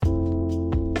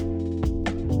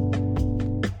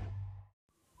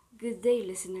Good day,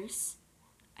 listeners.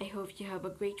 I hope you have a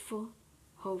grateful,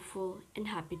 hopeful, and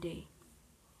happy day.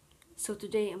 So,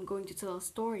 today I'm going to tell a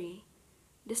story,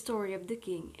 the story of the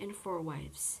king and four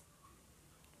wives.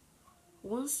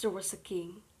 Once there was a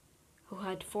king who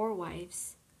had four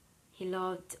wives. He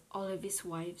loved all of his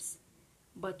wives,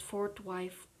 but fourth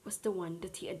wife was the one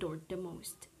that he adored the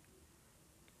most.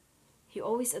 He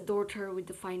always adored her with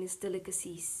the finest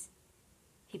delicacies.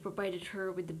 He provided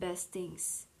her with the best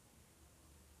things.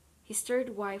 His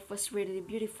third wife was really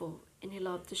beautiful, and he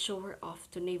loved to show her off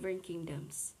to neighboring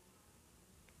kingdoms.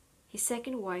 His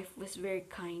second wife was very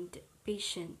kind,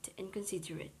 patient, and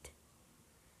considerate.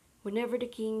 Whenever the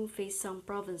king faced some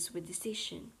problems with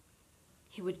decision,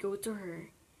 he would go to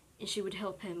her and she would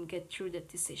help him get through that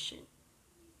decision.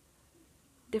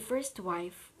 The first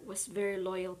wife was very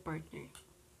loyal partner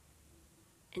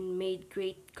and made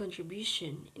great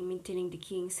contribution in maintaining the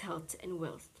king's health and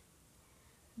wealth.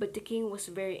 But the king was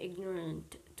very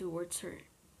ignorant towards her.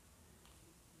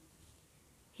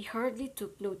 He hardly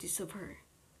took notice of her.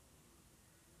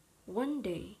 One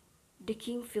day, the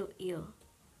king felt ill.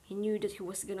 He knew that he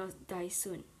was gonna die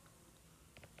soon.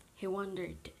 He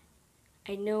wondered,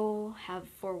 I know have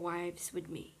four wives with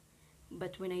me,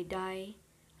 but when I die,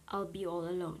 I'll be all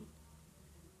alone.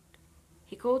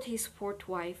 He called his fourth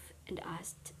wife and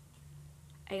asked,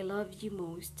 I love you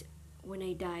most. When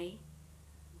I die,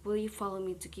 will you follow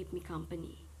me to keep me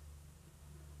company?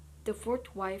 The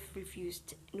fourth wife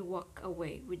refused and walked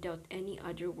away without any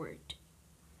other word.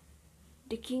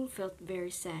 The king felt very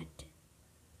sad.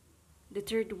 The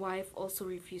third wife also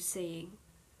refused, saying,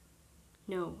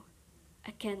 No, I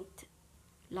can't.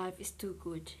 Life is too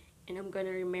good, and I'm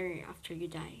gonna remarry after you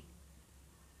die.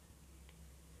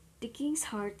 The king's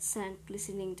heart sank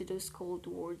listening to those cold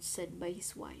words said by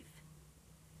his wife.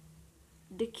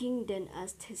 The king then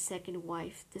asked his second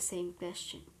wife the same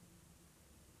question,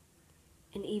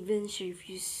 and even she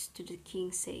refused to the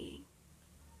king, saying,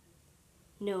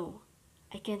 No,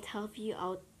 I can't help you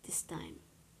out this time.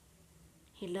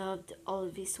 He loved all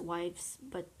of his wives,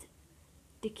 but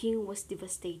the king was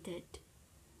devastated.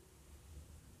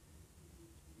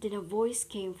 Then a voice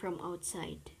came from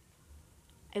outside.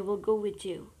 I will go with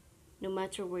you, no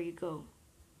matter where you go.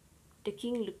 The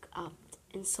king looked up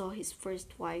and saw his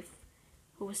first wife,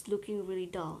 who was looking really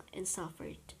dull and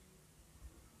suffered.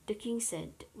 The king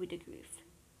said with a grief,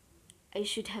 I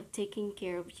should have taken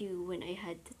care of you when I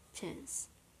had the chance.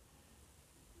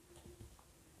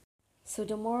 So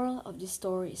the moral of the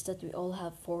story is that we all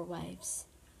have four wives.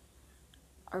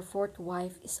 Our fourth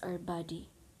wife is our body.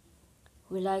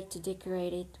 We like to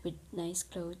decorate it with nice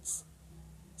clothes,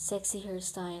 sexy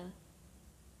hairstyle,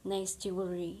 nice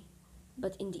jewelry,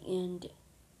 but in the end,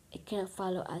 it cannot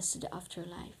follow us to the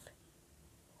afterlife.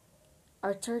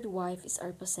 Our third wife is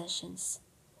our possessions.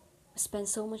 We spend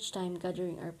so much time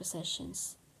gathering our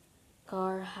possessions: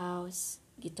 car, house,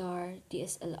 guitar,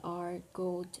 DSLR,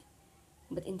 gold,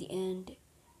 but in the end,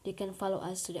 they can follow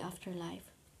us to the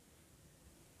afterlife.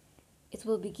 It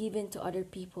will be given to other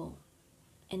people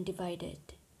and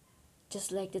divided,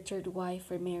 just like the third wife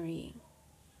for marrying.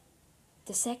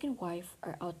 The second wife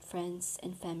are our friends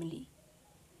and family.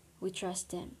 We trust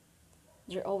them.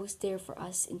 They're always there for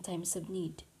us in times of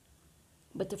need.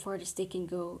 But the farthest they can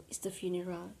go is the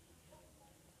funeral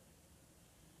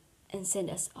and send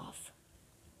us off.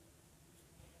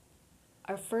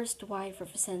 Our first wife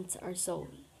represents our soul.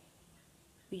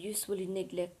 We usually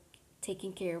neglect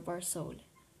taking care of our soul.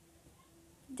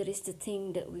 That is the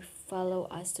thing that will follow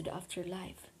us to the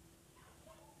afterlife.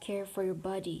 Care for your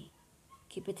body,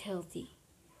 keep it healthy,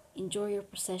 enjoy your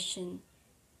possession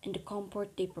and the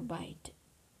comfort they provide.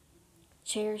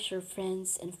 Cherish your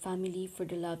friends and family for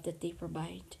the love that they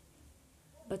provide.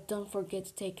 But don't forget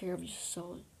to take care of your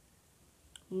soul.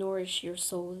 Nourish your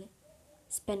soul.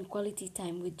 Spend quality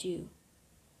time with you.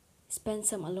 Spend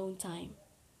some alone time.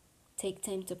 Take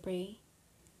time to pray.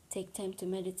 Take time to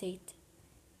meditate,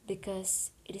 because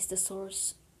it is the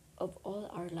source of all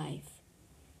our life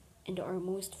and our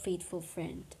most faithful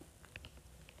friend.